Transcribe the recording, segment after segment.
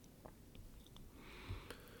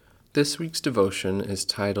This week's devotion is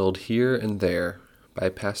titled Here and There by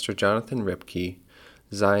Pastor Jonathan Ripke,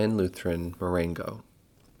 Zion Lutheran, Marengo.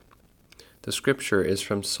 The scripture is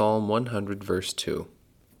from Psalm 100, verse 2.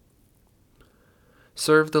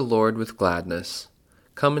 Serve the Lord with gladness.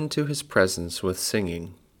 Come into his presence with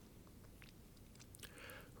singing.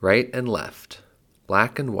 Right and left,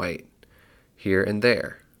 black and white, here and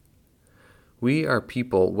there. We are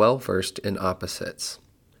people well versed in opposites.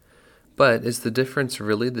 But is the difference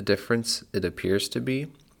really the difference it appears to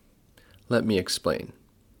be? Let me explain.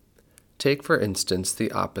 Take, for instance,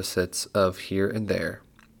 the opposites of here and there.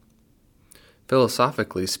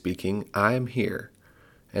 Philosophically speaking, I am here,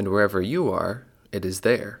 and wherever you are, it is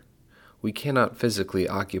there. We cannot physically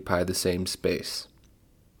occupy the same space.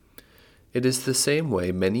 It is the same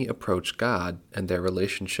way many approach God and their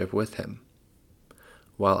relationship with Him.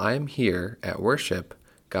 While I am here at worship,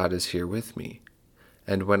 God is here with me.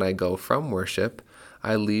 And when I go from worship,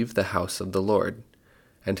 I leave the house of the Lord,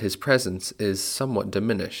 and His presence is somewhat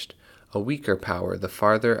diminished, a weaker power the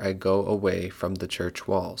farther I go away from the church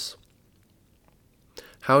walls.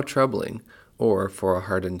 How troubling, or for a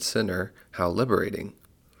hardened sinner, how liberating.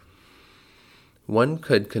 One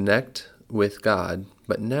could connect with God,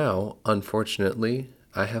 but now, unfortunately,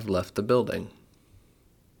 I have left the building.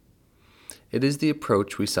 It is the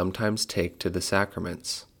approach we sometimes take to the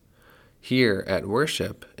sacraments. Here at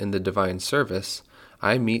worship, in the divine service,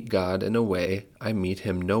 I meet God in a way I meet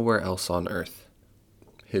Him nowhere else on earth.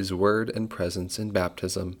 His word and presence in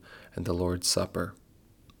baptism and the Lord's Supper.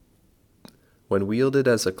 When wielded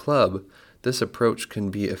as a club, this approach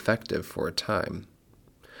can be effective for a time.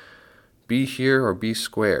 Be here or be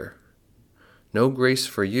square. No grace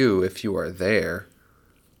for you if you are there.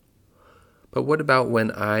 But what about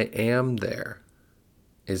when I am there?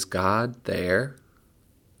 Is God there?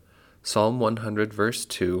 Psalm 100, verse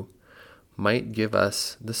 2, might give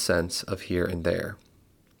us the sense of here and there.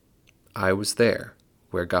 I was there,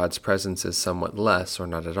 where God's presence is somewhat less or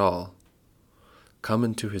not at all. Come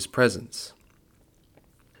into His presence.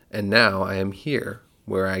 And now I am here,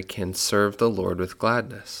 where I can serve the Lord with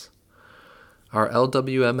gladness. Our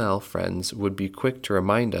LWML friends would be quick to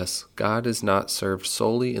remind us God is not served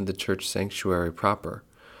solely in the church sanctuary proper,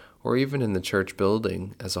 or even in the church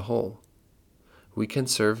building as a whole. We can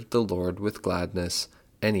serve the Lord with gladness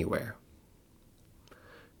anywhere.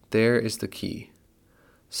 There is the key.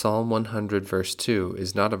 Psalm 100 verse 2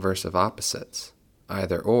 is not a verse of opposites,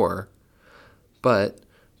 either or, but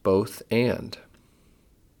both and.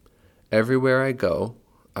 Everywhere I go,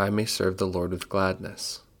 I may serve the Lord with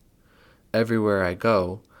gladness. Everywhere I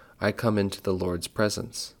go, I come into the Lord's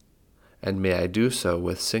presence, and may I do so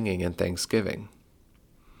with singing and thanksgiving.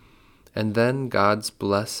 And then God's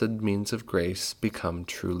blessed means of grace become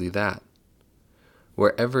truly that.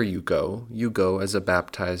 Wherever you go as a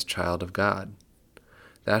baptized child of God.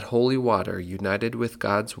 That holy water, united with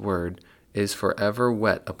God's word, is forever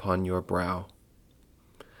wet upon your brow.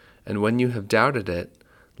 And when you have doubted it,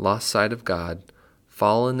 lost sight of God,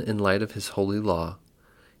 fallen in light of His holy law,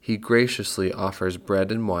 He graciously offers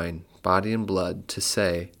bread and wine, body and blood, to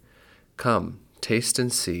say, come, taste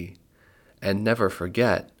and see, and never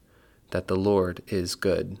forget that the Lord is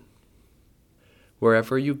good.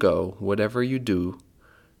 Wherever you go, whatever you do,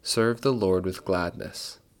 serve the Lord with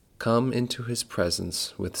gladness. Come into His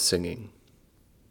presence with singing.